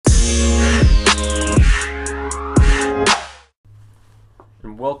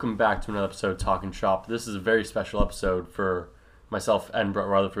welcome back to another episode of Talking Shop. This is a very special episode for myself and Brett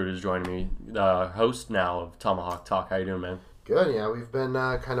Rutherford, who's joining me, the host now of Tomahawk Talk. How you doing, man? Good, yeah. We've been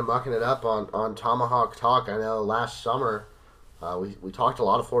kind of mucking it up on Tomahawk Talk. I know last summer we talked a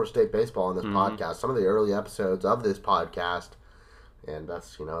lot of Florida State baseball on this podcast, some of the early episodes of this podcast, and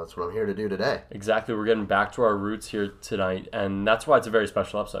that's what I'm here to do today. Exactly. We're getting back to our roots here tonight, and that's why it's a very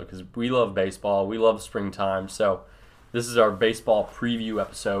special episode, because we love baseball. We love springtime, so this is our baseball preview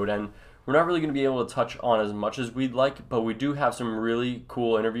episode, and we're not really going to be able to touch on as much as we'd like, but we do have some really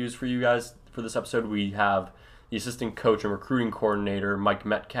cool interviews for you guys for this episode. We have the assistant coach and recruiting coordinator, Mike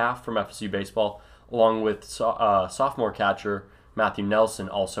Metcalf from FSU Baseball, along with sophomore catcher Matthew Nelson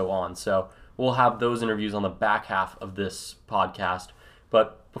also on. So we'll have those interviews on the back half of this podcast.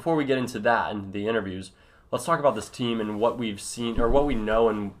 But before we get into that and the interviews, let's talk about this team and what we've seen, or what we know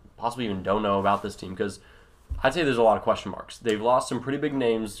and possibly even don't know about this team, because I'd say there's a lot of question marks. They've lost some pretty big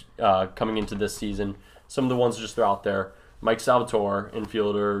names coming into this season. Some of the ones just throw out there: Mike Salvatore,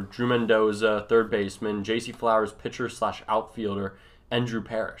 infielder; Drew Mendoza, third baseman; J.C. Flowers, pitcher/outfielder; and Drew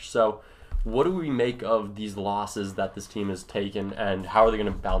Parrish. So what do we make of these losses that this team has taken, and how are they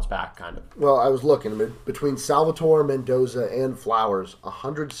going to bounce back, kind of? Well, I was looking. Between Salvatore, Mendoza, and Flowers,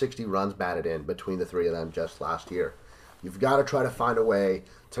 160 runs batted in between the three of them just last year. You've got to try to find a way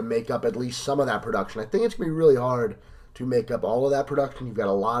to make up at least some of that production. I think it's going to be really hard to make up all of that production. You've got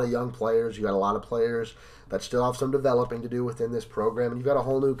a lot of young players. You've got a lot of players that still have some developing to do within this program. And you've got a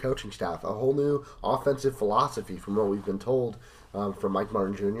whole new coaching staff, a whole new offensive philosophy from what we've been told from Mike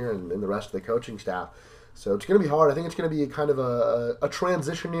Martin Jr. and the rest of the coaching staff. So it's going to be hard. I think it's going to be kind of a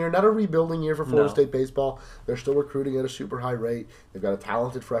transition year, not a rebuilding year for Florida State baseball. They're still recruiting at a super high rate. They've got a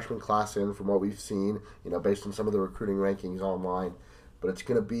talented freshman class in from what we've seen, based on some of the recruiting rankings online. But it's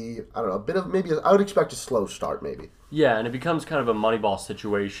going to be, I don't know, a bit of I would expect a slow start maybe. Yeah, and it becomes kind of a Moneyball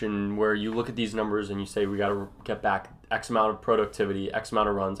situation where you look at these numbers and you say we got to get back X amount of productivity, X amount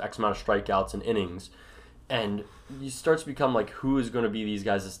of runs, X amount of strikeouts and innings. And you start to become like, who is going to be these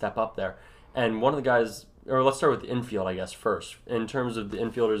guys to step up there? And one of the guys, or let's start with the infield, I guess, first. In terms of the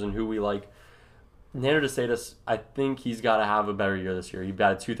infielders and who we like, Nando DeSatis, I think he's got to have a better year this year. He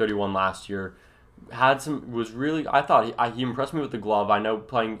batted .231 last year. I thought he impressed me with the glove. I know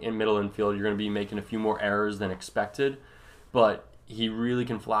playing in middle infield, you're going to be making a few more errors than expected, but he really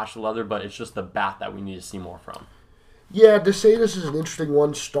can flash the leather, but it's just the bat that we need to see more from. Yeah, DeSatis is an interesting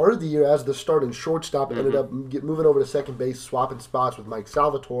one. Started the year as the starting shortstop, ended up moving over to second base, swapping spots with Mike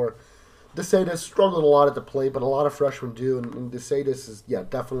Salvatore. DeSatis struggled a lot at the plate, but a lot of freshmen do, and DeSatis is,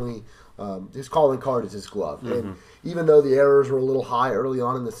 definitely, his calling card is his glove. And even though the errors were a little high early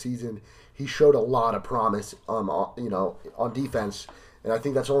on in the season, he showed a lot of promise, on defense, and I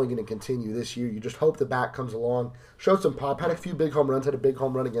think that's only going to continue this year. You just hope the bat comes along, showed some pop, had a few big home runs, had a big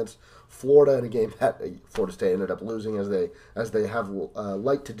home run against Florida in a game that Florida State ended up losing, as they have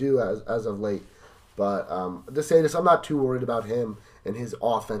liked to do as of late. But DeSatis, I'm not too worried about him and his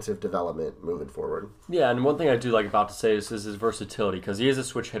offensive development moving forward. Yeah, and one thing I do like about DeSatis is his versatility, because he is a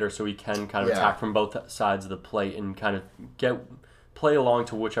switch hitter, so he can kind of attack from both sides of the plate and kind of play along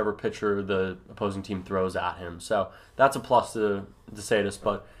to whichever pitcher the opposing team throws at him. So that's a plus to DeSatis.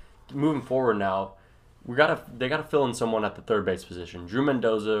 But moving forward now, they got to fill in someone at the third base position. Drew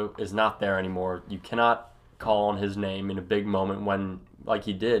Mendoza is not there anymore. You cannot call on his name in a big moment when, like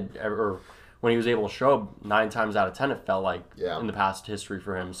he did, or when he was able to show up 9 times out of 10, it felt like, in the past history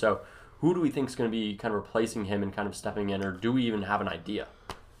for him. So who do we think is going to be kind of replacing him and kind of stepping in, or do we even have an idea?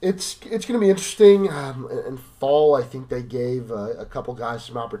 It's going to be interesting. In fall, I think they gave a couple guys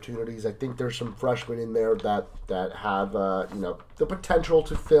some opportunities. I think there's some freshmen in there that have the potential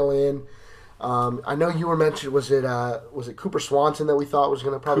to fill in. I know you were mentioned. Was it Cooper Swanson that we thought was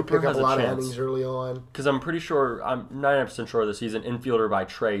going to probably pick up a lot of innings early on? Because I'm pretty sure, I'm 99% sure this he's an infielder by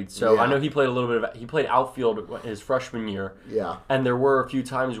trade. So I know he played a little bit of, he played outfield his freshman year. Yeah. And there were a few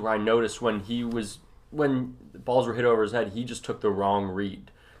times where I noticed when the balls were hit over his head, he just took the wrong read.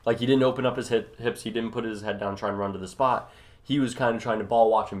 Like, he didn't open up his hips, he didn't put his head down trying to run to the spot. He was kind of trying to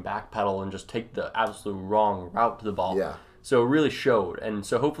ball watch and backpedal and just take the absolute wrong route to the ball. Yeah. So it really showed. And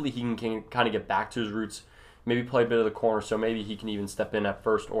so hopefully he can kind of get back to his roots, maybe play a bit of the corner, so maybe he can even step in at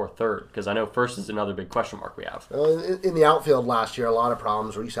first or third, because I know first is another big question mark we have. In the outfield last year, a lot of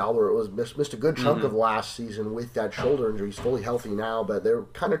problems. Reese Albert missed a good chunk of last season with that shoulder injury. He's fully healthy now, but they're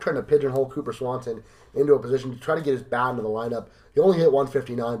kind of trying to pigeonhole Cooper Swanson into a position to try to get his bat into the lineup. He only hit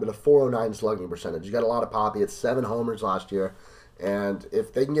 159, but a 409 slugging percentage. He's got a lot of pop. He had 7 homers last year. And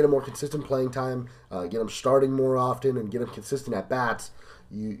if they can get him more consistent playing time, get him starting more often, and get him consistent at bats,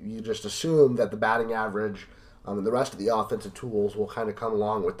 you just assume that the batting average And the rest of the offensive tools will kind of come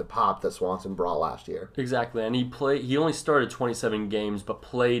along with the pop that Swanson brought last year. Exactly, and he only started 27 games, but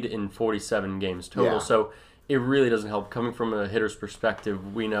played in 47 games total. Yeah. So it really doesn't help. Coming from a hitter's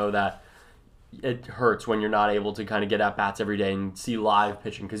perspective, we know that it hurts when you're not able to kind of get at bats every day and see live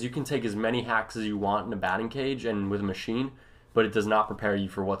pitching, because you can take as many hacks as you want in a batting cage and with a machine, but it does not prepare you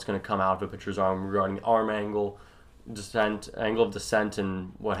for what's going to come out of a pitcher's arm regarding arm angle, angle of descent,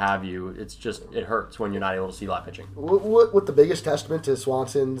 and what have you. It hurts when you're not able to see live pitching. What the biggest testament to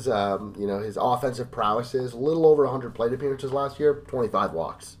Swanson's, his offensive prowess is, a little over 100 plate appearances last year, 25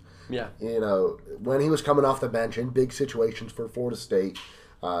 walks. Yeah. When he was coming off the bench in big situations for Florida State,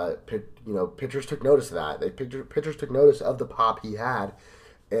 pitchers took notice of that. Pitchers took notice of the pop he had,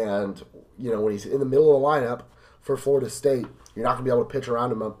 and when he's in the middle of the lineup for Florida State, you're not going to be able to pitch around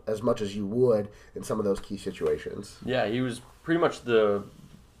him as much as you would in some of those key situations. Yeah, he was pretty much the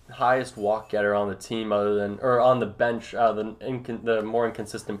highest walk getter on the team, on the bench, the more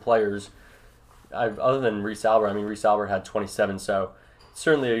inconsistent players. Other than Reese Albert, I mean, Reese Albert had 27, so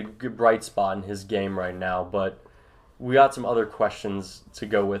certainly a good bright spot in his game right now. But we got some other questions to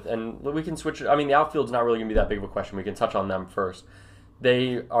go with, and we can switch. I mean, the outfield's not really going to be that big of a question. We can touch on them first.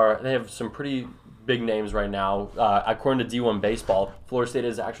 They have some pretty big names right now. According to D1 Baseball, Florida State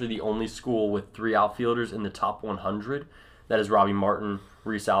is actually the only school with 3 outfielders in the top 100. That is Robbie Martin,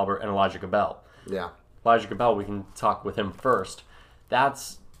 Reese Albert, and Elijah Cabell. Yeah. Elijah Cabell, we can talk with him first.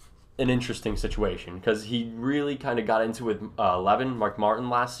 That's an interesting situation because he really kind of got into with Mark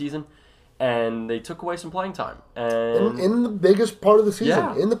Martin last season, and they took away some playing time. And in the biggest part of the season,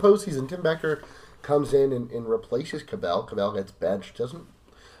 Yeah. in the postseason, Tim Becker comes in and replaces Cabell. Cabell gets benched.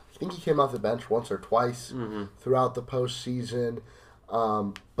 I think he came off the bench once or twice throughout the postseason.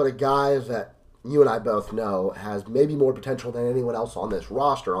 But a guy that you and I both know has maybe more potential than anyone else on this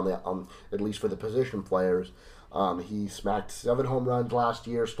roster, at least for the position players. He smacked 7 home runs last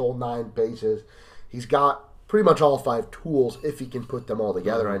year, stole 9 bases. He's got pretty much all 5 tools if he can put them all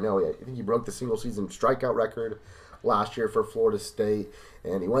together. I think he broke the single season strikeout record last year for Florida State,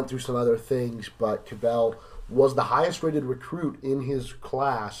 and he went through some other things, but Cabell was the highest rated recruit in his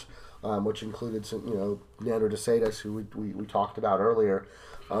class, which included some, Leandro DeSatis, who we talked about earlier.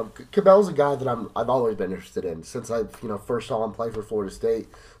 Cabell's a guy that I've always been interested in since I first saw him play for Florida State.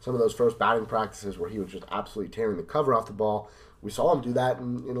 Some of those first batting practices where he was just absolutely tearing the cover off the ball. We saw him do that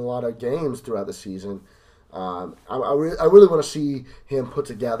in a lot of games throughout the season. I really want to see him put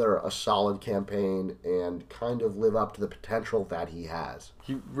together a solid campaign and kind of live up to the potential that he has.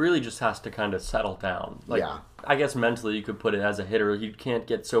 he really just has to kind of settle down. Yeah. I guess mentally you could put it as a hitter. He can't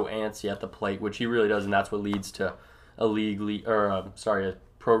get so antsy at the plate, which he really does, and that's what leads to a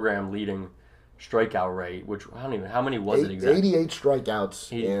program leading strikeout rate, which I don't even how many was it exactly? 88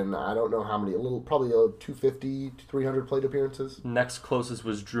 strikeouts in I don't know how many, probably 250 to 300 plate appearances. Next closest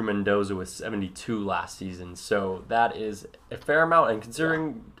was Drew Mendoza with 72 last season, so that is a fair amount. And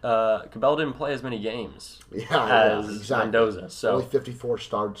considering Cabell didn't play as many games as exactly. Mendoza, so only 54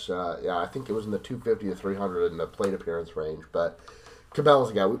 starts. I think it was in the 250 to 300 in the plate appearance range. But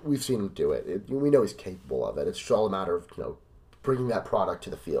Cabell's a guy we've seen him do it. We know he's capable of it. It's just all a matter of bringing that product to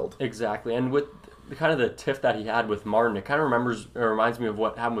the field. Exactly, and with the tiff that he had with Martin, it kind of reminds me of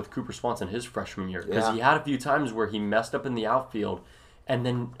what happened with Cooper Swanson his freshman year, because he had a few times where he messed up in the outfield, and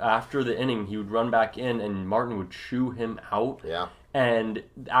then after the inning he would run back in and Martin would chew him out. Yeah. And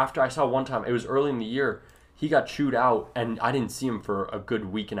after I saw one time, it was early in the year, he got chewed out, and I didn't see him for a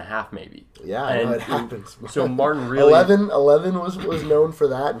good week and a half maybe. Yeah, I know it happens. So Martin really 11 was known for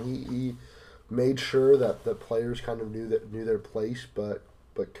that, and he made sure that the players kind of knew their place, but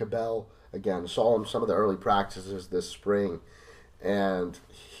Cabell, again, saw him some of the early practices this spring, and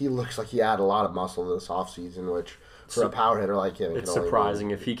he looks like he had a lot of muscle this offseason, which for a power hitter like him, it's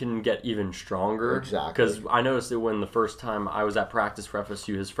surprising if he can get even stronger. Exactly. Because I noticed that when the first time I was at practice for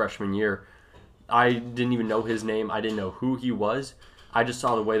FSU his freshman year, I didn't even know his name. I didn't know who he was. I just saw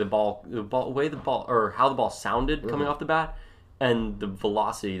how the ball sounded coming off the bat, and the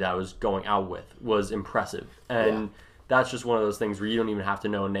velocity that I was going out with was impressive. And that's just one of those things where you don't even have to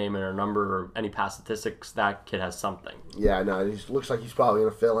know a name and a number or any past statistics. That kid has something. Yeah, no, he looks like he's probably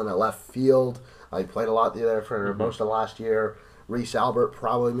going to fill in at left field. He played a lot there for most of last year. Reese Albert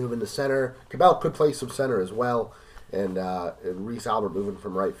probably moving to center. Cabell could play some center as well. And Reese Albert moving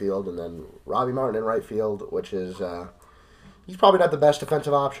from right field. And then Robbie Martin in right field, which is he's probably not the best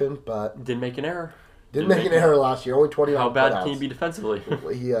defensive option, but Didn't make an error. Didn't make an error last year. Only 29 How bad putouts. can he be defensively?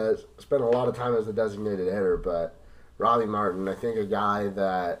 He spent a lot of time as the designated hitter, but Robbie Martin, I think a guy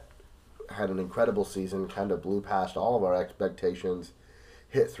that had an incredible season, kind of blew past all of our expectations.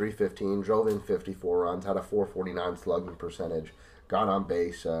 hit 315, drove in 54 runs, had a 449 slugging percentage, got on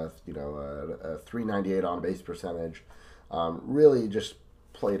base, a 398 on base percentage. Really just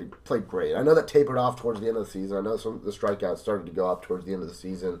played great. I know that tapered off towards the end of the season. I know some of the strikeouts started to go up towards the end of the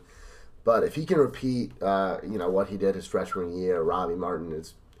season. But if he can repeat, what he did his freshman year, Robbie Martin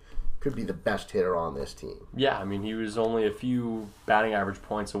could be the best hitter on this team. Yeah, I mean, he was only a few batting average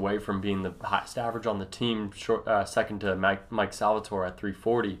points away from being the highest average on the team, second to Mike Salvatore at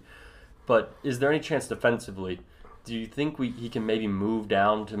 340. But is there any chance defensively? Do you think he can maybe move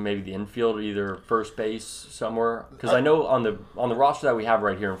down to maybe the infield, either first base somewhere? Because I know on the roster that we have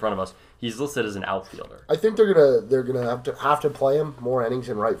right here in front of us, he's listed as an outfielder. I think they're gonna have to play him more innings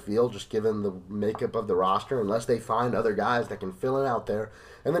in right field, just given the makeup of the roster, unless they find other guys that can fill in out there.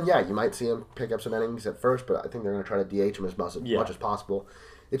 And then you might see him pick up some innings at first, but I think they're gonna try to DH him as much as possible.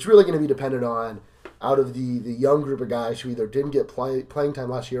 It's really going to be dependent on, out of the young group of guys who either didn't get playing time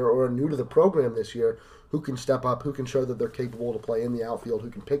last year or are new to the program this year, who can step up, who can show that they're capable to play in the outfield, who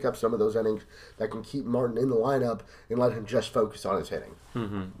can pick up some of those innings that can keep Martin in the lineup and let him just focus on his hitting.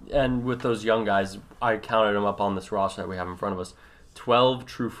 Mm-hmm. And with those young guys, I counted them up on this roster that we have in front of us. 12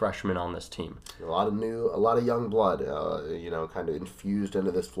 true freshmen on this team. A lot of young blood, kind of infused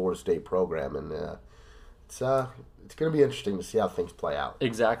into this Florida State program, and it's going to be interesting to see how things play out.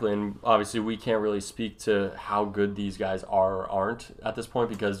 Exactly, and obviously we can't really speak to how good these guys are or aren't at this point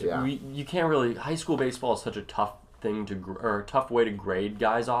because you can't really. High school baseball is such a tough thing tough way to grade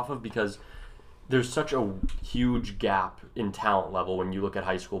guys off of because there's such a huge gap in talent level when you look at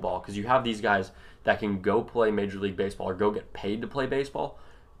high school ball because you have these guys that can go play Major League Baseball or go get paid to play baseball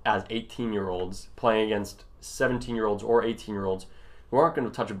as 18-year-olds playing against 17-year-olds or 18-year-olds who aren't going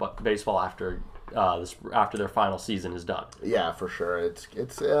to touch a baseball after their final season is done. Yeah, for sure. It's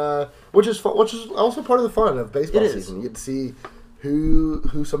which is also part of the fun of baseball season. You get to see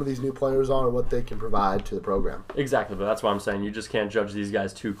who some of these new players are and what they can provide to the program. Exactly, but that's why I'm saying you just can't judge these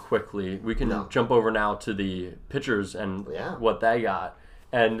guys too quickly. We can jump over now to the pitchers and what they got.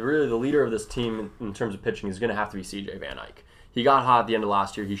 And really the leader of this team in terms of pitching is going to have to be CJ Van Eyck. He got hot at the end of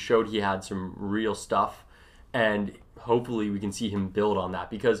last year. He showed he had some real stuff, and hopefully we can see him build on that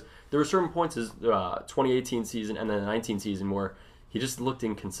because there were certain points in 2018 season and then the 19 season where he just looked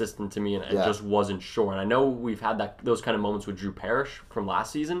inconsistent to me and just wasn't sure. And I know we've had those kind of moments with Drew Parrish from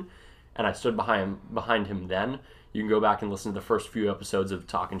last season, and I stood behind him then. You can go back and listen to the first few episodes of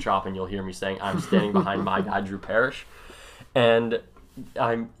Talk and Chop, and you'll hear me saying I'm standing behind my guy Drew Parrish. And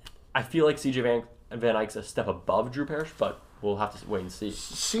I feel like CJ Van Eyck's a step above Drew Parrish, but we'll have to wait and see.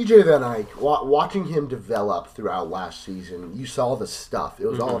 CJ Van Eyck, watching him develop throughout last season, you saw the stuff. It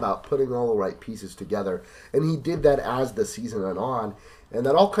was all about putting all the right pieces together, and he did that as the season went on, and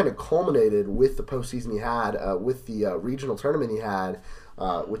that all kind of culminated with the postseason he had, with the regional tournament he had,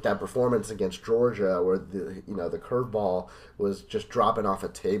 with that performance against Georgia, where the curveball was just dropping off a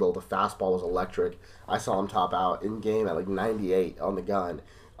table. The fastball was electric. I saw him top out in game at like 98 on the gun.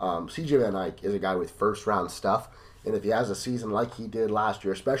 CJ Van Eyck is a guy with first round stuff. And if he has a season like he did last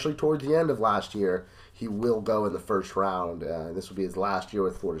year, especially towards the end of last year, he will go in the first round. And this will be his last year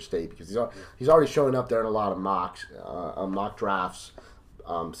with Florida State because he's already showing up there in a lot of mock drafts.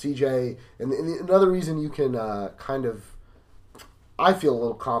 CJ, and another reason you can I feel a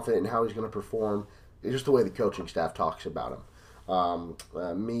little confident in how he's going to perform is just the way the coaching staff talks about him.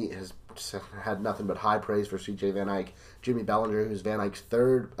 Me has had nothing but high praise for CJ Van Eyck. Jimmy Bellinger, who's Van Eyck's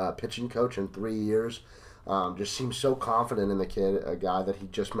third pitching coach in 3 years, just seems so confident in the kid, a guy that he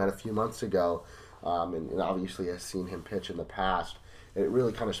just met a few months ago, and obviously has seen him pitch in the past. And it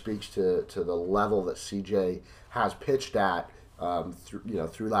really kind of speaks to the level that CJ has pitched at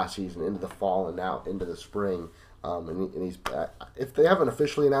through last season, into the fall, and now into the spring. And he's if they haven't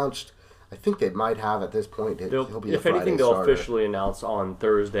officially announced, I think they might have at this point. He'll be if anything, they'll officially announce on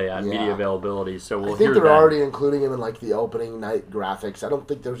Thursday at media availability. So we'll hear I think they're already including him in like the opening night graphics. I don't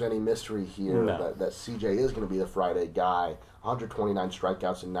think there's any mystery here that CJ is going to be the Friday guy. 129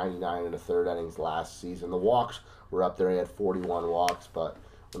 strikeouts and 99 in the third innings last season. The walks were up there. He had 41 walks, but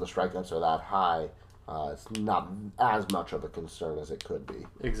when the strikeouts are that high, it's not as much of a concern as it could be.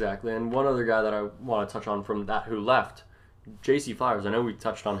 Exactly. And one other guy that I want to touch on from that who left, J.C. Flowers. I know we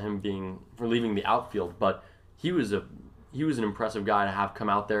touched on him for leaving the outfield, but he was an impressive guy to have come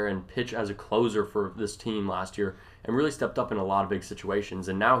out there and pitch as a closer for this team last year and really stepped up in a lot of big situations.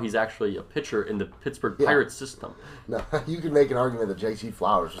 And now he's actually a pitcher in the Pittsburgh Pirates system. No, you could make an argument that J.C.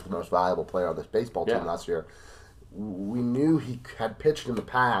 Flowers was the most valuable player on this baseball team last year. We knew he had pitched in the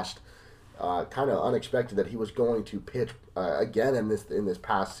past. Kind of unexpected that he was going to pitch again in this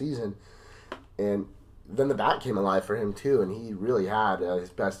past season, and then the bat came alive for him too, and he really had his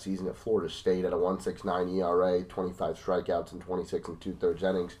best season at Florida State at a 1.69 ERA, 25 strikeouts, and 26 and 2/3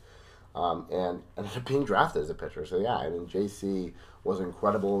 innings, and ended up being drafted as a pitcher. So yeah, I mean JC was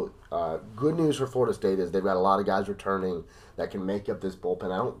incredible. Good news for Florida State is they've got a lot of guys returning that can make up this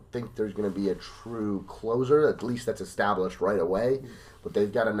bullpen. I don't think there's going to be a true closer, at least that's established right away. But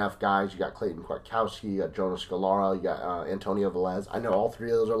they've got enough guys. You got Clayton Kwiatkowski, you got Jonas Scalara, you got Antonio Velez. I know all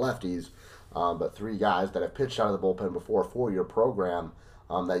three of those are lefties, but three guys that have pitched out of the bullpen before a 4-year program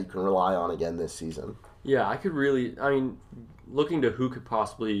that you can rely on again this season. Yeah, looking to who could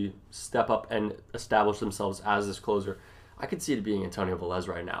possibly step up and establish themselves as this closer, I could see it being Antonio Velez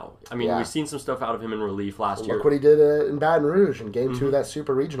right now. I mean, we've seen some stuff out of him in relief last year. Look what he did in Baton Rouge in Game 2 of that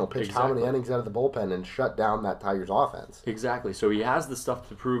Super Regional. Pitched how many innings out of the bullpen and shut down that Tigers offense. Exactly. So he has the stuff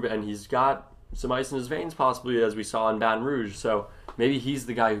to prove, and he's got some ice in his veins possibly, as we saw in Baton Rouge. So maybe he's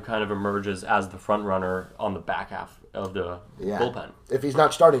the guy who kind of emerges as the front runner on the back half of the bullpen. If he's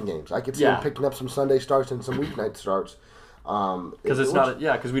not starting games. I could see him picking up some Sunday starts and some weeknight starts.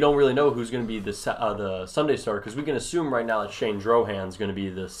 Because we don't really know who's going to be the Sunday starter, because we can assume right now that Shane Drohan's going to be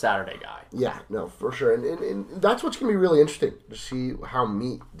the Saturday guy. Yeah, no, for sure. And that's what's going to be really interesting to see how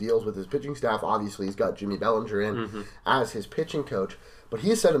Meat deals with his pitching staff. Obviously, he's got Jimmy Bellinger in as his pitching coach, but he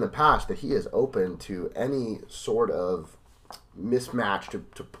has said in the past that he is open to any sort of mismatch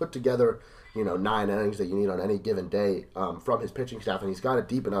to put together 9 innings that you need on any given day from his pitching staff, and he's got a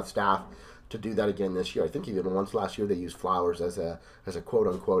deep enough staff to do that again this year. I think even once last year they used Flowers as a quote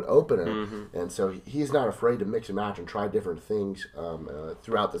unquote opener, and so he's not afraid to mix and match and try different things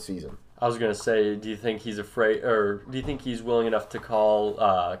throughout the season. I was going to say, do you think he's afraid, or do you think he's willing enough to call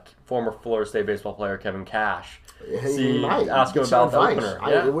former Florida State baseball player Kevin Cash? He might ask him about the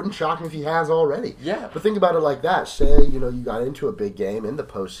opener. It wouldn't shock me if he has already. Yeah, but think about it like that. Say you got into a big game in the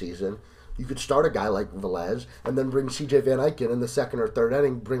postseason. You could start a guy like Velez and then bring C.J. Van Eycken in the second or third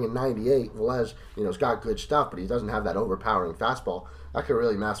inning, bring in 98. Velez, has got good stuff, but he doesn't have that overpowering fastball. That could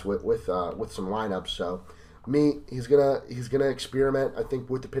really mess with some lineups. So, he's gonna experiment. I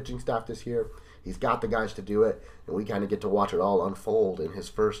think with the pitching staff this year, he's got the guys to do it, and we kind of get to watch it all unfold in his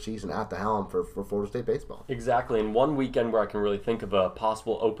first season at the helm for Florida State baseball. Exactly, and one weekend where I can really think of a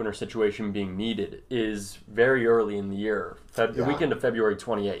possible opener situation being needed is very early in the year, the weekend of February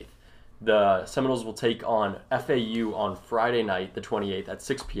 28th. The Seminoles will take on FAU on Friday night, the 28th, at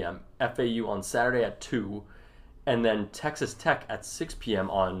 6 p.m., FAU on Saturday at 2, and then Texas Tech at 6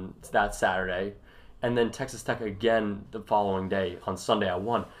 p.m. on that Saturday, and then Texas Tech again the following day on Sunday at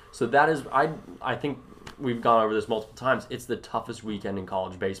 1. So that is, I think we've gone over this multiple times, it's the toughest weekend in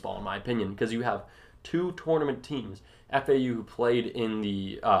college baseball, in my opinion, because you have 2 tournament teams, FAU who played in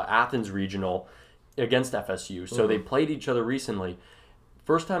the Athens Regional against FSU, so they played each other recently.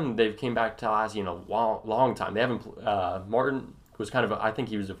 First time they've came back to Tallahassee in a long time. They haven't. Martin was kind of. I think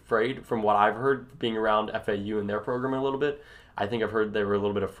he was afraid, from what I've heard, being around FAU and their program a little bit. I think I've heard they were a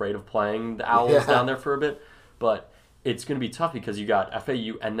little bit afraid of playing the Owls down there for a bit. But it's going to be tough because you got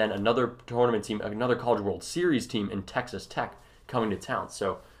FAU and then another tournament team, another College World Series team in Texas Tech coming to town.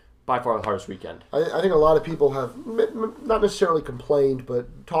 So by far the hardest weekend. I think a lot of people have not necessarily complained,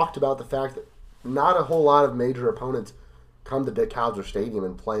 but talked about the fact that not a whole lot of major opponents come to Dick Howser Stadium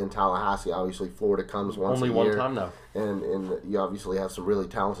and play in Tallahassee. Obviously, Florida comes once a year. Only one time, though. And you obviously have some really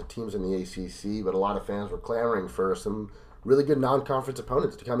talented teams in the ACC, but a lot of fans were clamoring for some really good non-conference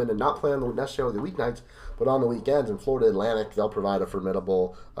opponents to come in and not play on necessarily the weeknights, but on the weekends. In Florida Atlantic, they'll provide a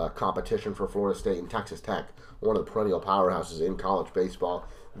formidable competition for Florida State and Texas Tech, one of the perennial powerhouses in college baseball.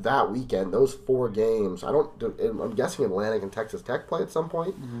 That weekend, those 4 games, I'm guessing Atlantic and Texas Tech play at some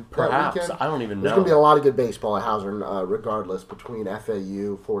point. Perhaps. I don't even know. There's going to be a lot of good baseball at Howser, regardless, between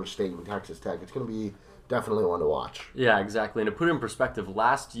FAU, Florida State, and Texas Tech. It's going to be definitely one to watch. Yeah, exactly. And to put it in perspective,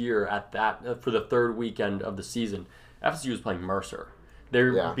 last year at that for the third weekend of the season, FSU was playing Mercer. They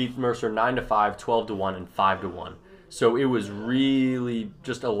beat Mercer 9-5, 12-1, and 5-1. So it was really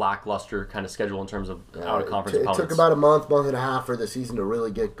just a lackluster kind of schedule in terms of out-of-conference opponents. It took about a month and a half for the season to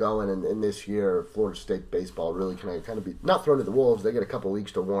really get going, and this year, Florida State baseball really kind of be not thrown to the wolves. They get a couple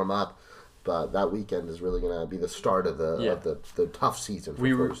weeks to warm up, but that weekend is really going to be the start of the tough season for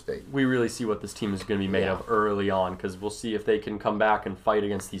Florida State. We really see what this team is going to be made of early on, because we'll see if they can come back and fight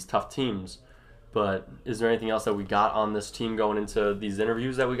against these tough teams. But is there anything else that we got on this team going into these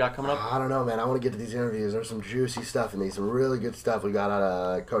interviews that we got coming up? I don't know, man. I want to get to these interviews. There's some juicy stuff in these, some really good stuff we got out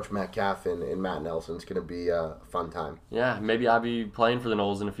of Coach Metcalf and Matt Nelson. It's going to be a fun time. Yeah, maybe I'll be playing for the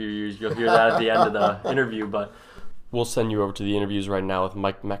Noles in a few years. You'll hear that at the end of the interview. But we'll send you over to the interviews right now with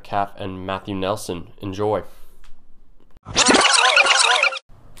Mike Metcalf and Matthew Nelson. Enjoy.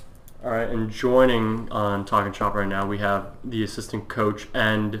 All right, and joining on Talking Shop right now, we have the assistant coach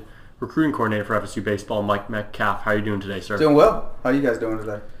and recruiting coordinator for FSU baseball, Mike Metcalf. How are you doing today, sir? Doing well. How are you guys doing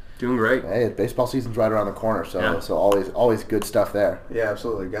today? Doing great. Hey, baseball season's right around the corner, so always good stuff there. Yeah,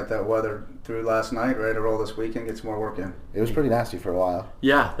 absolutely. Got that weather through last night, ready to roll this weekend, get some more work in. It was pretty nasty for a while.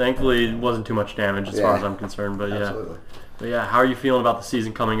 Yeah, thankfully it wasn't too much damage as far as I'm concerned, but absolutely. Yeah, how are you feeling about the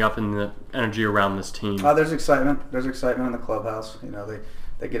season coming up and the energy around this team? There's excitement. There's excitement in the clubhouse. You know, they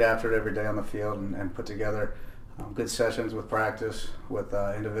get after it every day on the field and put together good sessions with practice, with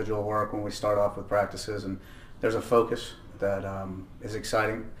individual work when we start off with practices, and there's a focus that is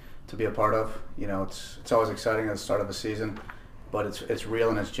exciting to be a part of. You know, it's always exciting at the start of a season, but it's real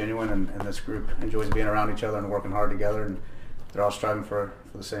and it's genuine, and this group enjoys being around each other and working hard together, and they're all striving for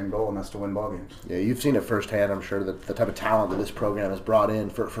the same goal, and that's to win ball games. Yeah, you've seen it firsthand, I'm sure, the type of talent that this program has brought in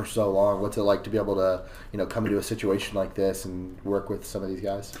for so long. What's it like to be able to, come into a situation like this and work with some of these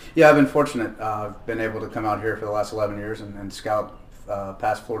guys? Yeah, I've been fortunate. I've been able to come out here for the last 11 years and scout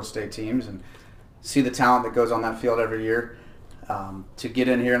past Florida State teams and see the talent that goes on that field every year. To get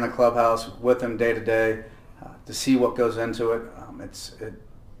in here in the clubhouse with them day to day, to see what goes into it,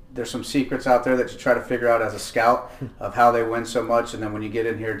 there's some secrets out there that you try to figure out as a scout of how they win so much, and then when you get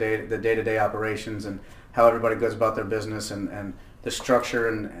in here, the day-to-day operations and how everybody goes about their business and the structure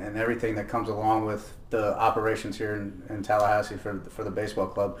and everything that comes along with the operations here in Tallahassee for the baseball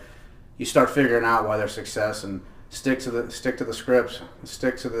club, you start figuring out why their success, and stick to the scripts,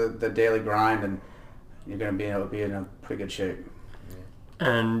 stick to the daily grind, and you're going to be in a pretty good shape.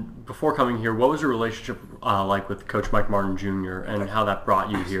 And before coming here, what was your relationship like with Coach Mike Martin Jr. and how that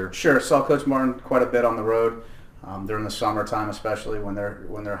brought you here? Sure, saw Coach Martin quite a bit on the road during the summertime, especially when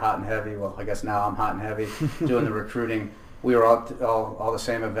they're hot and heavy. Well, I guess now I'm hot and heavy doing the recruiting. We were all the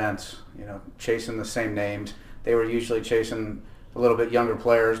same events, chasing the same names. They were usually chasing a little bit younger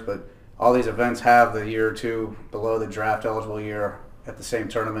players, but all these events have the year or two below the draft eligible year at the same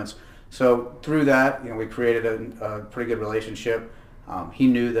tournaments. So through that, we created a pretty good relationship. He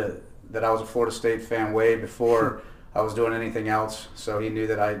knew that I was a Florida State fan way before I was doing anything else. So he knew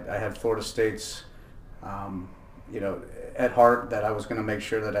that I had Florida State's, at heart, that I was going to make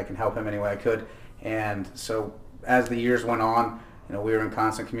sure that I can help him any way I could. And so as the years went on, we were in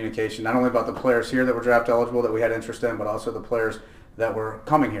constant communication, not only about the players here that were draft eligible that we had interest in, but also the players that were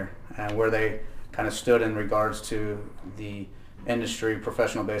coming here and where they kind of stood in regards to the industry,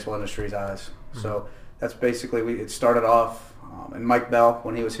 professional baseball industry's eyes. Mm-hmm. So that's basically, it started off. And Mike Bell,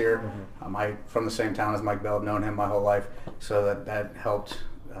 when he was here, I from the same town as Mike Bell, I've known him my whole life, so that helped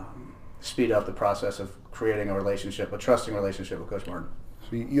speed up the process of creating a trusting relationship with Coach Martin.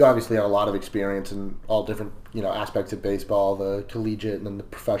 So you obviously have a lot of experience in all different aspects of baseball, the collegiate and then the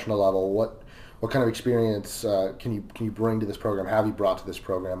professional level. What kind of experience can you bring to this program? Have you brought to this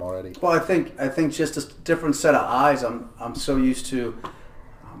program already? Well, I think just a different set of eyes. I'm so used to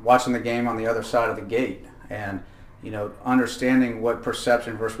watching the game on the other side of the gate and understanding what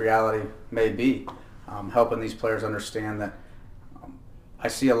perception versus reality may be, helping these players understand that I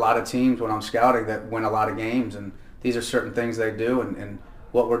see a lot of teams when I'm scouting that win a lot of games, and these are certain things they do, and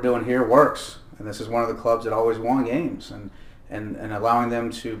what we're doing here works. And this is one of the clubs that always won games, and allowing them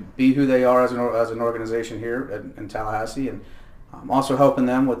to be who they are as an organization here in Tallahassee, and also helping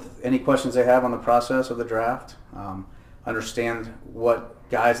them with any questions they have on the process of the draft, understand what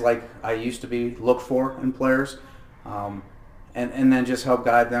guys like I used to be look for in players. And then just help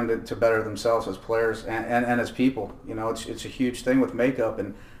guide them to better themselves as players and as people. It's a huge thing with makeup,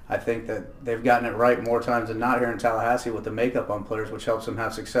 and I think that they've gotten it right more times than not here in Tallahassee with the makeup on players, which helps them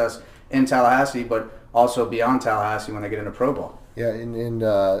have success in Tallahassee, but also beyond Tallahassee when they get into pro ball. Yeah, and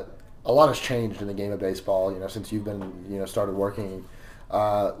a lot has changed in the game of baseball, since you've been, started working.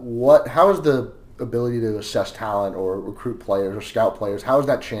 How is the ability to assess talent or recruit players or scout players, how has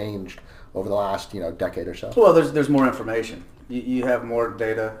that changed over the last decade or so? Well, there's more information. You have more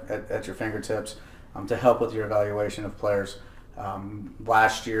data at your fingertips to help with your evaluation of players.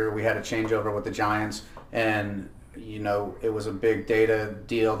 Last year we had a changeover with the Giants, and it was a big data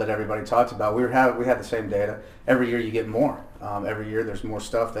deal that everybody talked about. We had the same data. Every year you get more. Every year there's more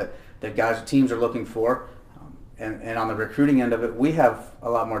stuff that teams are looking for. And on the recruiting end of it, we have a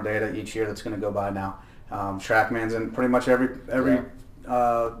lot more data each year that's going to go by now. TrackMan's in pretty much every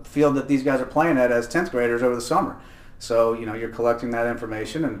field that these guys are playing at as 10th graders over the summer. So, you're collecting that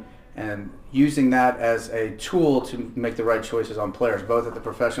information and using that as a tool to make the right choices on players, both at the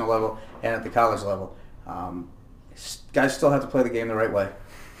professional level and at the college level. Guys still have to play the game the right way.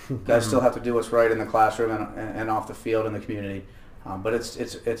 Guys still have to do what's right in the classroom and off the field in the community. But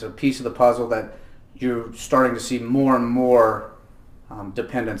it's a piece of the puzzle that you're starting to see more and more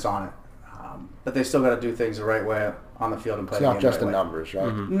dependence on it. But they still got to do things the right way on the field and play. It's not just the way. numbers,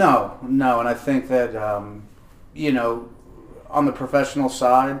 right? No, and I think that on the professional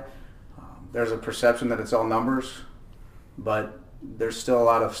side, there's a perception that it's all numbers, but there's still a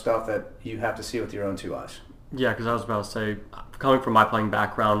lot of stuff that you have to see with your own two eyes. Yeah, because I was about to say, coming from my playing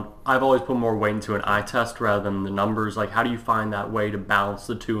background, I've always put more weight into an eye test rather than the numbers. Like, how do you find that way to balance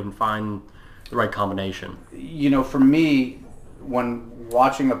the two and find the right combination? For me, when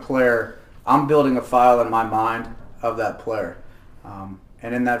watching a player, I'm building a file in my mind of that player.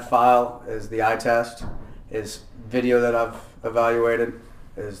 And in that file is the eye test, is video that I've evaluated,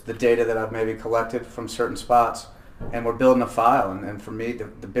 is the data that I've maybe collected from certain spots. And we're building a file. And for me, the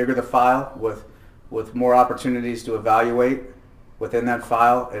bigger the file with more opportunities to evaluate within that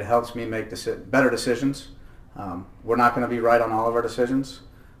file, it helps me make better decisions. We're not going to be right on all of our decisions,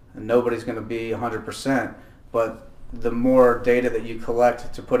 and nobody's going to be 100%, but the more data that you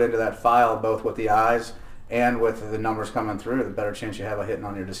collect to put into that file, both with the eyes and with the numbers coming through, the better chance you have of hitting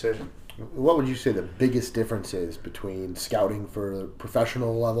on your decision. What would you say the biggest difference is between scouting for the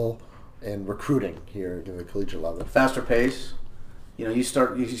professional level and recruiting here at the collegiate level? Faster pace. You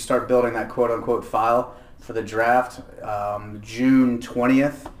start building that quote unquote file for the draft June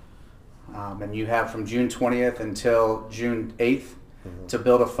 20th, and you have from June 20th until June 8th to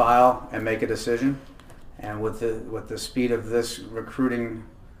build a file and make a decision. And with the speed of this recruiting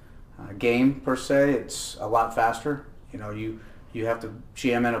game per se, it's a lot faster. You have to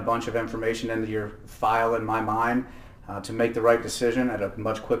jam in a bunch of information into your file in my mind to make the right decision at a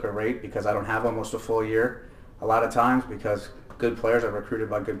much quicker rate, because I don't have almost a full year a lot of times, because good players are recruited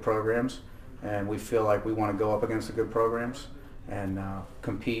by good programs, and we feel like we want to go up against the good programs and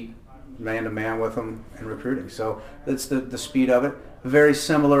compete man-to-man with them in recruiting. So that's the speed of it. Very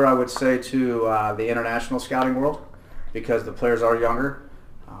similar, I would say, to the international scouting world, because the players are younger,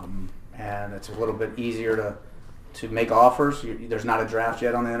 and it's a little bit easier to make offers. There's not a draft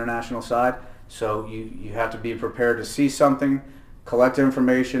yet on the international side, so you have to be prepared to see something, collect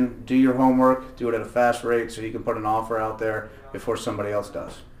information, do your homework, do it at a fast rate so you can put an offer out there before somebody else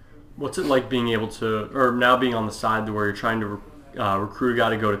does. What's it like being able to, or now being on the side where you're trying to recruit a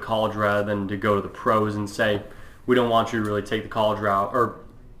guy to go to college rather than to go to the pros and say, we don't want you to really take the college route, or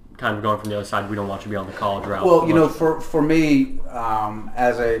kind of going from the other side, we don't want you to be on the college route? Well, for me,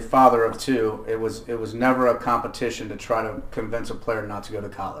 as a father of two, it was never a competition to try to convince a player not to go to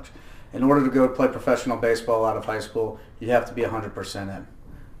college. In order to go play professional baseball out of high school, you have to be 100% in.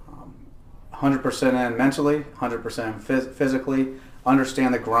 100% in mentally, 100% physically,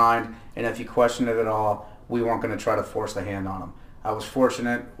 understand the grind, and if you question it at all, we weren't going to try to force the hand on them. I was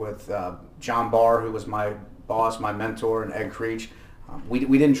fortunate with John Barr, who was my boss, my mentor, and Ed Creech.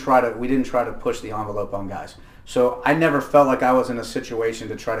 We didn't try to push the envelope on guys. So I never felt like I was in a situation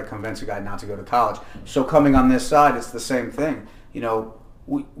to try to convince a guy not to go to college. So coming on this side, it's the same thing.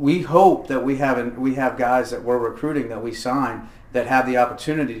 We hope that we have guys that we're recruiting that we sign that have the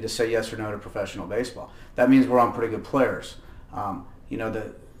opportunity to say yes or no to professional baseball. That means we're on pretty good players.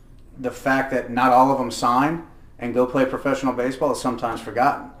 The fact that not all of them sign and go play professional baseball is sometimes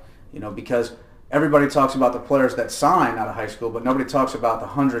forgotten. Because everybody talks about the players that sign out of high school, but nobody talks about the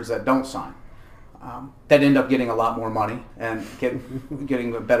hundreds that don't sign. That end up getting a lot more money and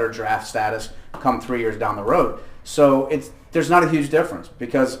getting a better draft status come 3 years down the road. So there's not a huge difference,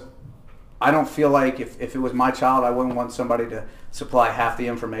 because I don't feel like if it was my child, I wouldn't want somebody to supply half the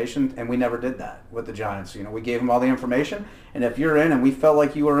information, and we never did that with the Giants. We gave them all the information, and if you're in and we felt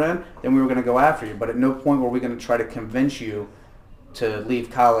like you were in, then we were going to go after you. But at no point were we going to try to convince you to leave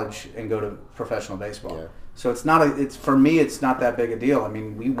college and go to professional baseball. Yeah. So for me, it's not that big a deal. I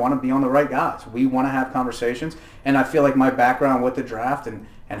mean, we want to be on the right guys. We want to have conversations, and I feel like my background with the draft and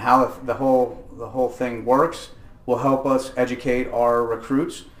how the whole thing works will help us educate our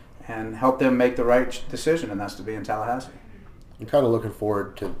recruits and help them make the right decision, and that's to be in Tallahassee. I'm kind of looking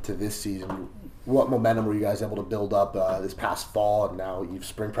forward to this season. What momentum were you guys able to build up this past fall, and now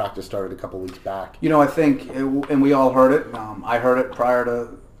spring practice started a couple weeks back? I think, and we all heard it. I heard it prior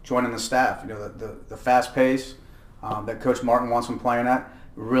to joining the staff. The fast pace that Coach Martin wants them playing at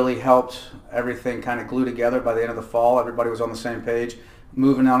really helped everything kind of glue together by the end of the fall. Everybody was on the same page,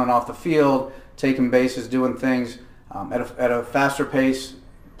 moving on and off the field, taking bases, doing things at a faster pace,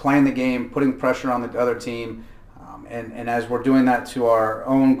 playing the game, putting pressure on the other team. And as we're doing that to our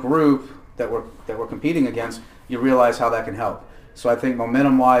own group that we're competing against, you realize how that can help. So I think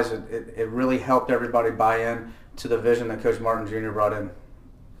momentum-wise, it really helped everybody buy in to the vision that Coach Martin Jr. brought in.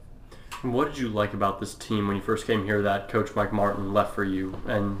 And what did you like about this team when you first came here that Coach Mike Martin left for you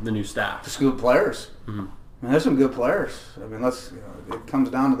and the new staff? The school players. Mm-hmm. I mean, there's some good players. I mean, it comes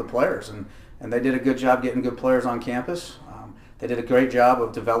down to the players, and they did a good job getting good players on campus. They did a great job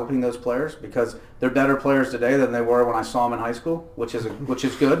of developing those players because they're better players today than they were when I saw them in high school, which is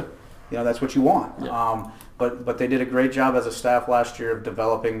good. That's what you want. Yeah. But they did a great job as a staff last year of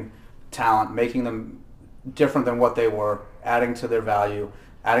developing talent, making them different than what they were, adding to their value,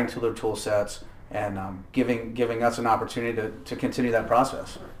 adding to their tool sets, and giving us an opportunity to continue that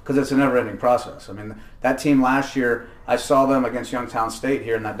process, because it's a never-ending process. I mean, that team last year, I saw them against Youngstown State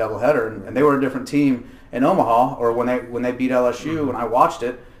here in that doubleheader, and they were a different team in Omaha, or when they beat LSU, and I watched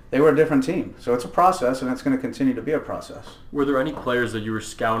it, they were a different team. So it's a process, and it's going to continue to be a process. Were there any players that you were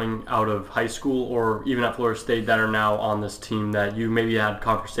scouting out of high school or even at Florida State that are now on this team that you maybe had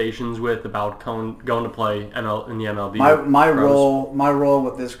conversations with about going to play in the MLB? My role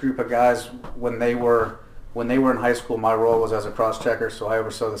with this group of guys when they were in high school, my role was as a cross checker. So I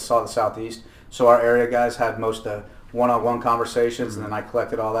oversaw the Southeast. So our area guys had most of the one-on-one conversations, and then I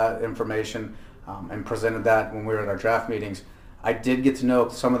collected all that information and presented that when we were at our draft meetings. I did get to know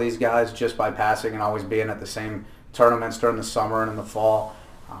some of these guys just by passing and always being at the same tournaments during the summer and in the fall.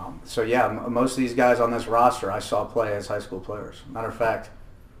 So yeah, most of these guys on this roster I saw play as high school players. Matter of fact,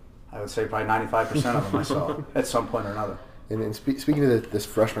 I would say probably 95% of them I saw at some point or another. And speaking of this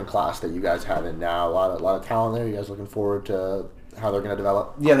freshman class that you guys have in now, a lot of talent there. You guys looking forward to how they're going to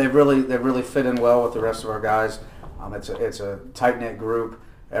develop? Yeah, they've really fit in well with the rest of our guys. It's a tight-knit group.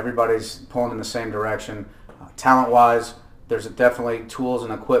 Everybody's pulling in the same direction. Talent-wise, there's definitely tools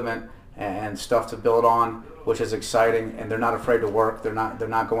and equipment and stuff to build on, which is exciting. And they're not afraid to work. They're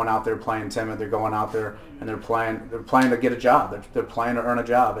not going out there playing timid. They're going out there and they're playing to get a job. They're playing to earn a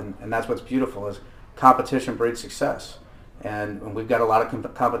job, and that's what's beautiful is competition breeds success. And we've got a lot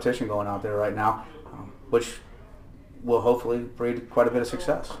of competition going out there right now, which will hopefully breed quite a bit of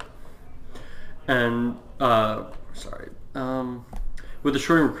success. And with the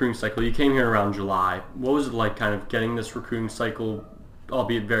shorting recruiting cycle, you came here around July. What was it like kind of getting this recruiting cycle,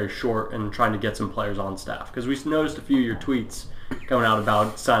 albeit very short, and trying to get some players on staff? Because we noticed a few of your tweets going out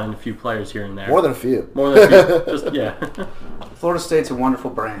about signing a few players here and there. More than a few. Yeah. Florida State's a wonderful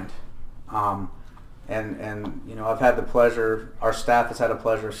brand. And I've had the pleasure, our staff has had a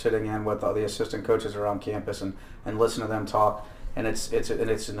pleasure sitting in with all the assistant coaches around campus and listen to them talk. And it's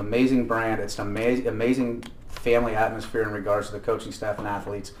an amazing brand. It's an amazing family atmosphere in regards to the coaching staff and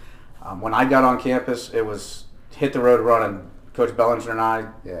athletes. When I got on campus, it was hit the road running. Coach Bellinger and I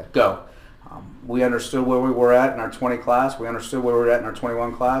go. We understood where we were at in our 20 class. We understood where we were at in our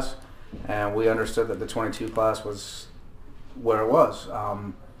 21 class. And we understood that the 22 class was where it was.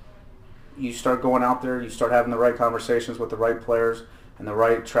 You start going out there, you start having the right conversations with the right players and the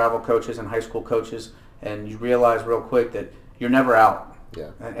right travel coaches and high school coaches, and you realize real quick that you're never out.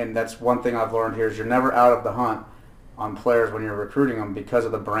 Yeah. And that's one thing I've learned here is you're never out of the hunt on players when you're recruiting them because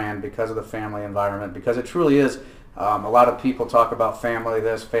of the brand, because of the family environment, because it truly is. A lot of people talk about family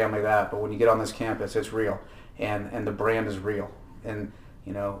this, family that, but when you get on this campus, it's real, and the brand is real. And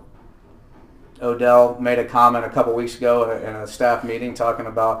Odell made a comment a couple weeks ago in a staff meeting talking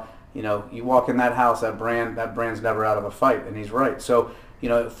about, you walk in that house, that brand's never out of a fight, and he's right. So,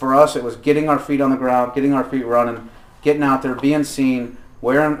 for us, it was getting our feet on the ground, getting our feet running, getting out there, being seen,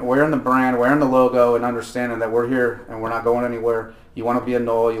 wearing the brand, wearing the logo, and understanding that we're here and we're not going anywhere. You want to be a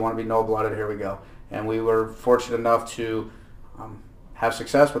Knoll, you want to be Knoll-blooded, here we go. And we were fortunate enough to have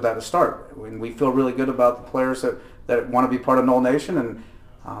success with that to start. And we feel really good about the players that want to be part of Knoll Nation,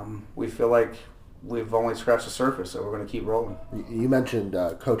 and we feel like we've only scratched the surface, so we're going to keep rolling. You mentioned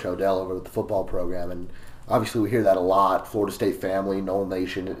Coach Odell over at the football program, and obviously we hear that a lot, Florida State family, Knoll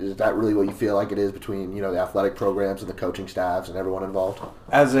Nation. Is that really what you feel like it is between the athletic programs and the coaching staffs and everyone involved?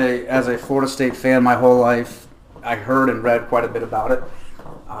 As a Florida State fan my whole life, I heard and read quite a bit about it.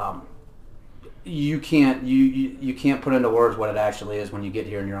 You can't put into words what it actually is when you get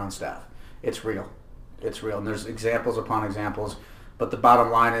here and you're on staff. It's real. It's real. And there's examples upon examples. But the bottom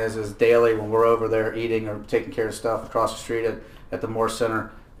line is daily when we're over there eating or taking care of stuff across the street at the Moore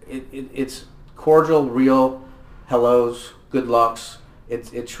Center, it's cordial, real hellos, good lucks.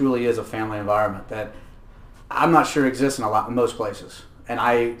 It truly is a family environment that I'm not sure exists in most places. And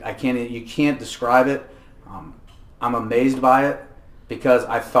you can't describe it. I'm amazed by it because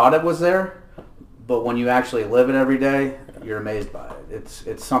I thought it was there, but when you actually live it every day, you're amazed by it.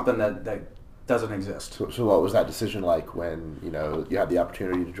 It's something that doesn't exist. So what was that decision like when you had the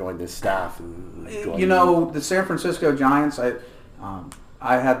opportunity to join this staff and the San Francisco Giants?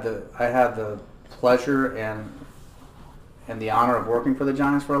 I had the pleasure and the honor of working for the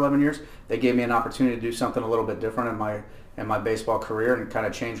Giants for 11 years. They gave me an opportunity to do something a little bit different in my baseball career and kind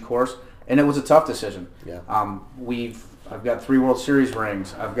of change course. and it was a tough decision. Yeah. I've got 3 World Series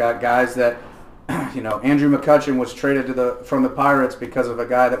rings. I've got guys that, Andrew McCutchen was traded from the Pirates because of a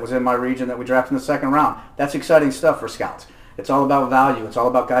guy that was in my region that we drafted in the 2nd round. That's exciting stuff for scouts. It's all about value. It's all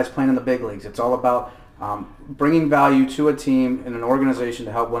about guys playing in the big leagues. It's all about bringing value to a team and an organization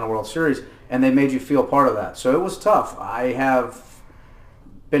to help win a World Series, and they made you feel part of that. So it was tough. I have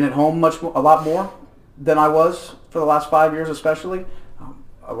been at home a lot more than I was for the last 5 years, especially,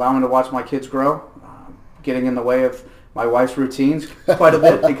 allowing to watch my kids grow, getting in the way of my wife's routines quite a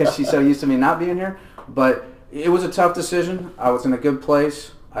bit because she's so used to me not being here. But it was a tough decision. I was in a good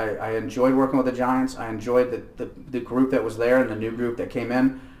place. I enjoyed working with the Giants. I enjoyed the group that was there and the new group that came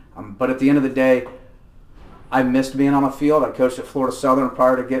in. But at the end of the day, I missed being on the field. I coached at Florida Southern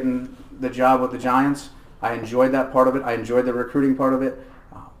prior to getting the job with the Giants. I enjoyed that part of it. I enjoyed the recruiting part of it.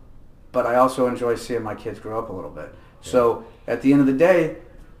 But I also enjoy seeing my kids grow up a little bit. Yeah. So at the end of the day,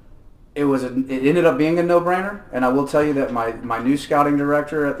 it ended up being a no-brainer. And I will tell you that my new scouting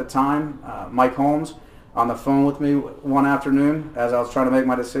director at the time, Mike Holmes, on the phone with me one afternoon as I was trying to make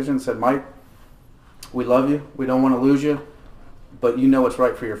my decision, said, "Mike, we love you. We don't want to lose you, but you know what's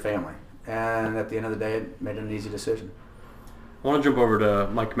right for your family." And at the end of the day, it made an easy decision. I want to jump over to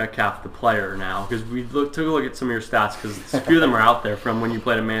Mike Metcalf, the player, now, because we took a look at some of your stats, because a few of them are out there from when you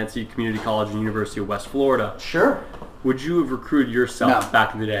played at Manatee Community College and University of West Florida. Sure. Would you have recruited yourself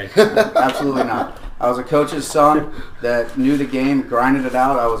back in the day? Absolutely not. I was a coach's son that knew the game, grinded it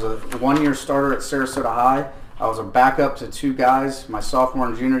out. I was a 1-year starter at Sarasota High. I was a backup to 2 guys my sophomore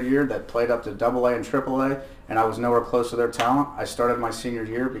and junior year that played up to AA and AAA, and I was nowhere close to their talent. I started my senior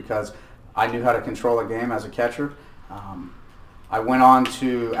year because I knew how to control a game as a catcher. I went on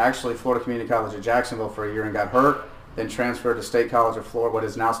to actually Florida Community College at Jacksonville for a year and got hurt, then transferred to State College of Florida, what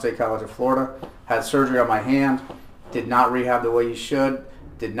is now State College of Florida. Had surgery on my hand, did not rehab the way you should,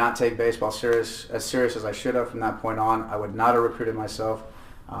 did not take baseball as serious as I should have from that point on. I would not have recruited myself,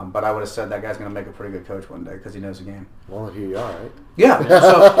 but I would have said that guy's going to make a pretty good coach one day because he knows the game. Well, here you are, right? Yeah.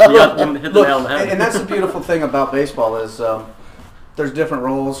 So, you hit the nail on the head. And that's the beautiful thing about baseball is there's different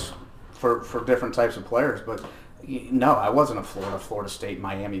roles for different types of players, but no, I wasn't a Florida State,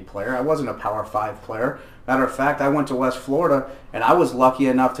 Miami player. I wasn't a Power 5 player. Matter of fact, I went to West Florida, and I was lucky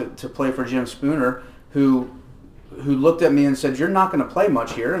enough to play for Jim Spooner, who looked at me and said, "You're not going to play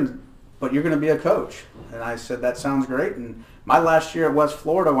much here, but you're going to be a coach." And I said, "That sounds great." And my last year at West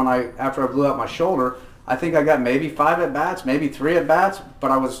Florida, after I blew out my shoulder, I think I got maybe 5 at-bats, maybe 3 at-bats, but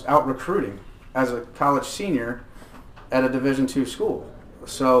I was out recruiting as a college senior at a Division II school.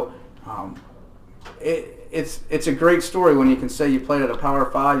 So it's a great story when you can say you played at a Power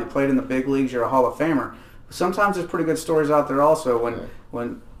 5, you played in the big leagues, you're a Hall of Famer. Sometimes there's pretty good stories out there also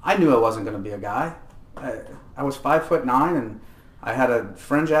when I knew I wasn't going to be a guy. I was 5'9", and I had a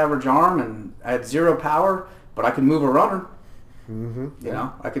fringe average arm, and I had 0 power, but I could move a runner. Mm-hmm. You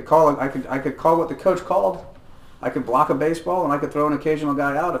know, I could call what the coach called. I could block a baseball, and I could throw an occasional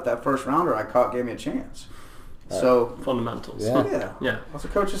guy out if that first rounder I caught gave me a chance. So fundamentals. Yeah. I was a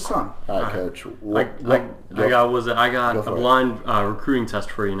coach's son. All right, Coach. I got a blind recruiting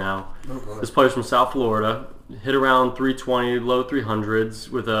test for you now. This player's from South Florida, hit around 320, low 300s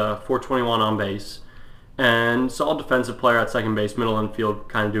with a 421 on base, and solid defensive player at second base, middle infield,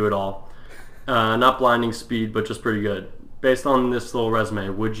 kind of do it all. Not blinding speed, but just pretty good. Based on this little resume,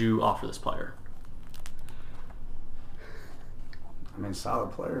 would you offer this player? I mean,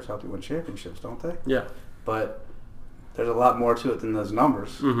 solid players help you win championships, don't they? Yeah. But there's a lot more to it than those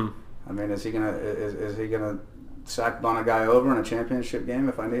numbers. Mm-hmm. I mean, is he gonna sack on a guy over in a championship game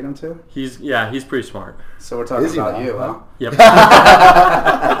if I need him to? He's pretty smart. So we're talking about you, huh? Yep.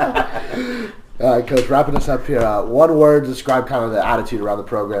 All right, Coach, wrapping us up here. One word to describe kind of the attitude around the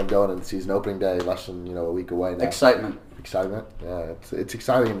program going into season opening day, less than a week away now. Excitement. Excitement. Yeah, it's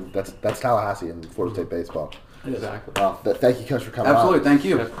exciting. That's Tallahassee and Florida State baseball. Exactly. Well, thank you, Coach, for coming Absolutely, on. thank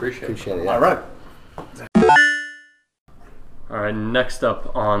you. Yeah, appreciate it. Yeah. All right. All right, next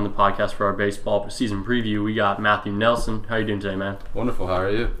up on the podcast for our baseball season preview, we got Matthew Nelson. How are you doing today, man? Wonderful. How are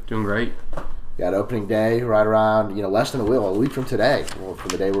you? Doing great. Got opening day right around, less than a week from today, from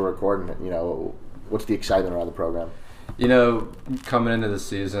the day we're recording it. What's the excitement around the program? Coming into the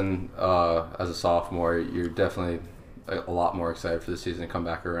season as a sophomore, you're definitely a lot more excited for the season to come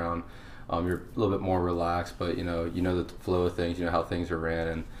back around. You're a little bit more relaxed, but you know the flow of things, how things are ran,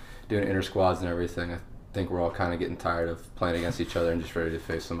 and doing inter squads and everything. I think we're all kind of getting tired of playing against each other and just ready to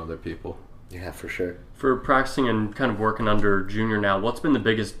face some other people. Yeah, for sure. For practicing and kind of working under junior now, what's been the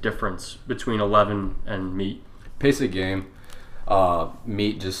biggest difference between 11 and meet? Pace of game.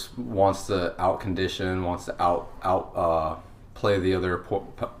 Meet just wants to out condition, wants to out play the other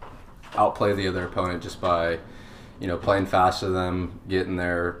outplay the other opponent just by, playing faster than them, getting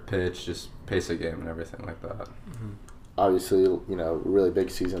their pitch, just pace the game and everything like that. Obviously, really big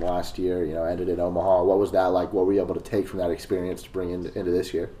season last year, ended in Omaha. What was that like? What were you able to take from that experience to bring into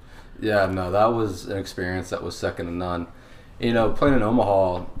this year? Yeah, no, that was an experience that was second to none. Playing in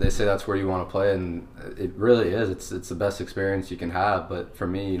Omaha, they say that's where you want to play, and it really is. It's the best experience you can have. But for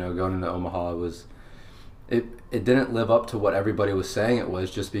me, going into Omaha, it didn't live up to what everybody was saying it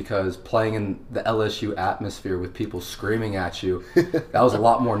was, just because playing in the LSU atmosphere with people screaming at you, that was a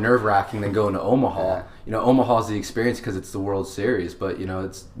lot more nerve-wracking than going to Omaha. Yeah. Omaha's the experience because it's the World Series, but,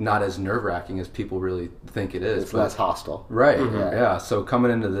 it's not as nerve-wracking as people really think it is. It's less hostile. Right, yeah. So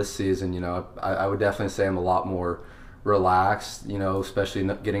coming into this season, I would definitely say I'm a lot more relaxed, especially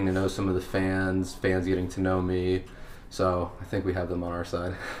getting to know some of the fans getting to know me. So I think we have them on our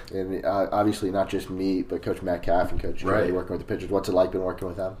side. And obviously not just me, but Coach Metcalf and Coach Jay working with the pitchers. What's it like been working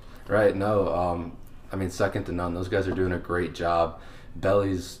with them? Right. No, second to none. Those guys are doing a great job.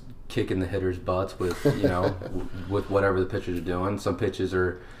 Belly's kicking the hitters' butts with, with whatever the pitchers are doing. Some pitches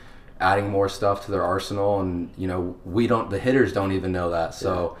are adding more stuff to their arsenal, and, the hitters don't even know that.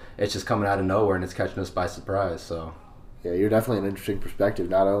 So it's just coming out of nowhere, and it's catching us by surprise. So. Yeah, you're definitely an interesting perspective.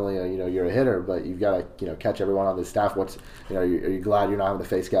 Not only you're a hitter, but you've got to catch everyone on the staff. Are you glad you're not having to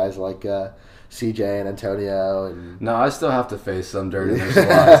face guys like CJ and Antonio? And No, I still have to face them during their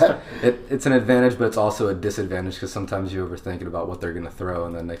slots. It's an advantage, but it's also a disadvantage because sometimes you're overthinking about what they're going to throw,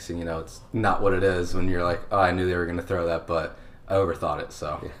 and then next thing you know, it's not what it is. When you're like, oh, I knew they were going to throw that, but I overthought it.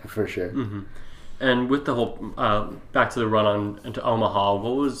 So yeah, for sure. Mm-hmm. And with the whole back to the run into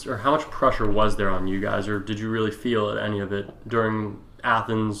Omaha, how much pressure was there on you guys, or did you really feel any of it during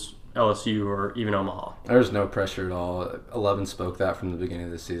Athens, LSU, or even Omaha? There's no pressure at all. 11 spoke that from the beginning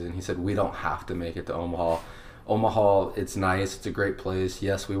of the season. He said, we don't have to make it to Omaha. Omaha, it's nice. It's a great place.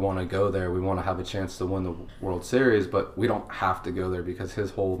 Yes, we want to go there. We want to have a chance to win the World Series, but we don't have to go there, because his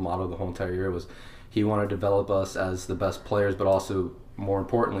whole motto the whole entire year was he wanted to develop us as the best players, but also, more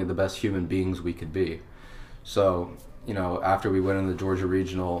importantly, the best human beings we could be. So, after we went in the Georgia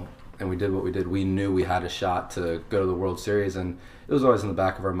Regional and we did what we did, we knew we had a shot to go to the World Series, and it was always in the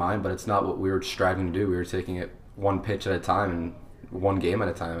back of our mind, but it's not what we were striving to do. We were taking it one pitch at a time and one game at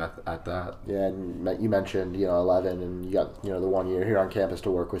a time at that. Yeah, and you mentioned 11, and you got the 1 year here on campus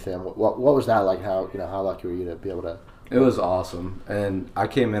to work with him. What was that like? How lucky were you to be able to? It was awesome, and I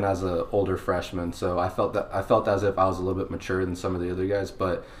came in as an older freshman, so I felt as if I was a little bit mature than some of the other guys.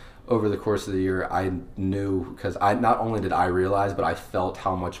 But over the course of the year, I knew, because not only did I realize, but I felt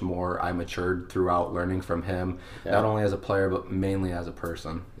how much more I matured throughout learning from him, not only as a player, but mainly as a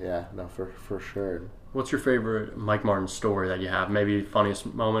person. Yeah, no, for sure. What's your favorite Mike Martin story that you have? Maybe funniest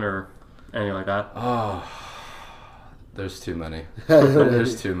moment or anything like that? Oh, there's too many.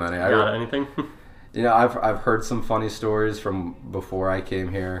 There's too many. Got anything? I've heard some funny stories from before I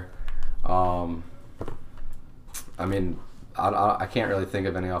came here. I can't really think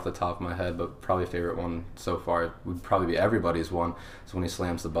of any off the top of my head, but probably favorite one so far would probably be everybody's one. Is when he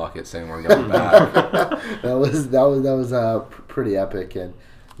slams the bucket, saying we're going back. that was pretty epic. And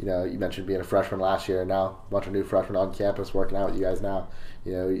you mentioned being a freshman last year, and now a bunch of new freshmen on campus working out with you guys now.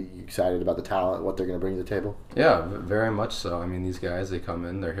 You excited about the talent, what they're going to bring to the table? Yeah, very much so. I mean, these guys, they come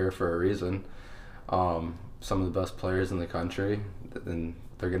in, they're here for a reason. Some of the best players in the country, and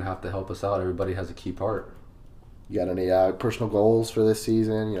they're going to have to help us out. Everybody has a key part. You got any personal goals for this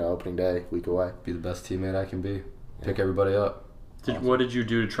season? Opening day, week away. Be the best teammate I can be. Pick everybody up. What did you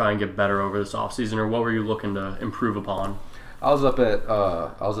do to try and get better over this offseason, or what were you looking to improve upon? I was up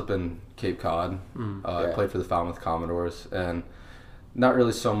in Cape Cod. I played for the Falmouth Commodores, and not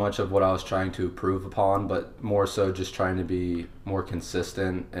really so much of what I was trying to improve upon, but more so just trying to be more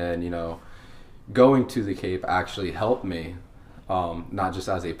consistent. And going to the Cape actually helped me, not just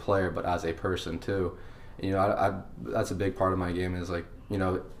as a player, but as a person too. That's a big part of my game is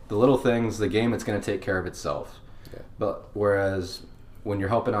the little things, the game, it's going to take care of itself. Yeah. But whereas when you're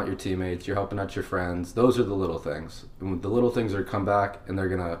helping out your teammates, you're helping out your friends, those are the little things. And the little things are come back, and they're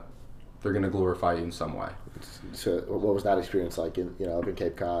gonna glorify you in some way. So what was that experience like up in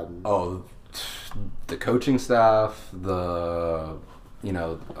Cape Cod? Oh, the coaching staff, the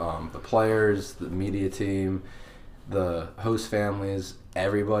players, the media team, the host families,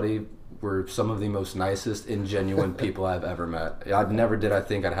 everybody were some of the most nicest and genuine people I've ever met. I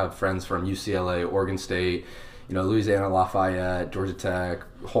think I'd have friends from UCLA, Oregon State, Louisiana Lafayette, Georgia Tech,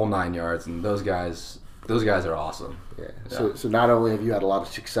 whole 9 yards, and those guys are awesome. Yeah. So not only have you had a lot of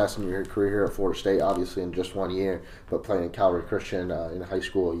success in your career here at Florida State, obviously in just 1 year, but playing in Calvary Christian in high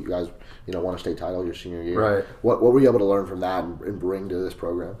school, you guys won a state title your senior year. Right. What were you able to learn from that and bring to this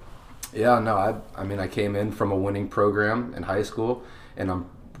program? Yeah, no, I mean, I came in from a winning program in high school, and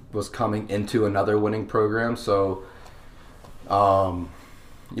was coming into another winning program. So,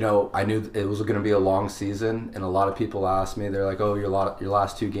 I knew it was going to be a long season, and a lot of people asked me, they're like, "Oh, your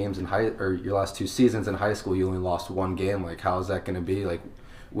last two games your last two seasons in high school, you only lost one game. Like, how is that going to be? Like,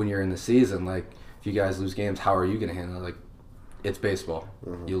 when you're in the season, like, if you guys lose games, how are you going to handle it? Like, it's baseball.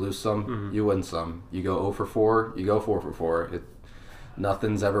 You lose some, you win some. You go 0 for 4, you go 4 for 4.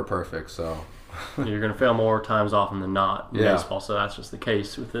 Nothing's ever perfect, so." You're going to fail more times often than not in Yeah. baseball, so that's just the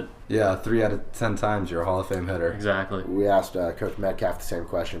case with it. Yeah, 3 out of 10 times you're a Hall of Fame hitter. Exactly. We asked Coach Metcalf the same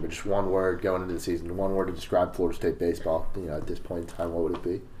question, but just one word going into the season, one word to describe Florida State baseball. At this point in time, what would it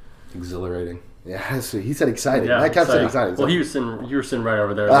be? Exhilarating. Yeah, so he said exciting. Yeah, Metcalf said exciting. exciting. Well, you were sitting right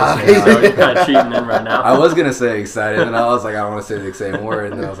over there, Ah. listening, so you're kind of cheating in right now. I was going to say excited, and I was like, I don't want to say the same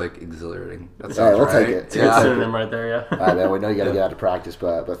word, and then I was like, exhilarating. That sounds we'll right. take it. Good Yeah. synonym right there, yeah. All right, man, we know you got to get out to practice,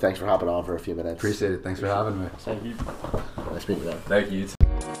 but thanks for hopping on for a few minutes. Appreciate it. Thanks for having me. Thank you. Nice meeting you. Thank you.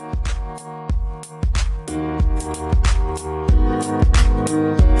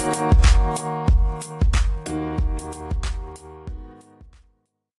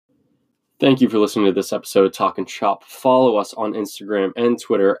 Thank you for listening to this episode of Talkin' Chop. Follow us on Instagram and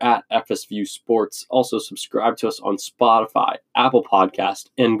Twitter at FSView Sports. Also subscribe to us on Spotify, Apple Podcast,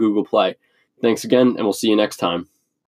 and Google Play. Thanks again, and we'll see you next time.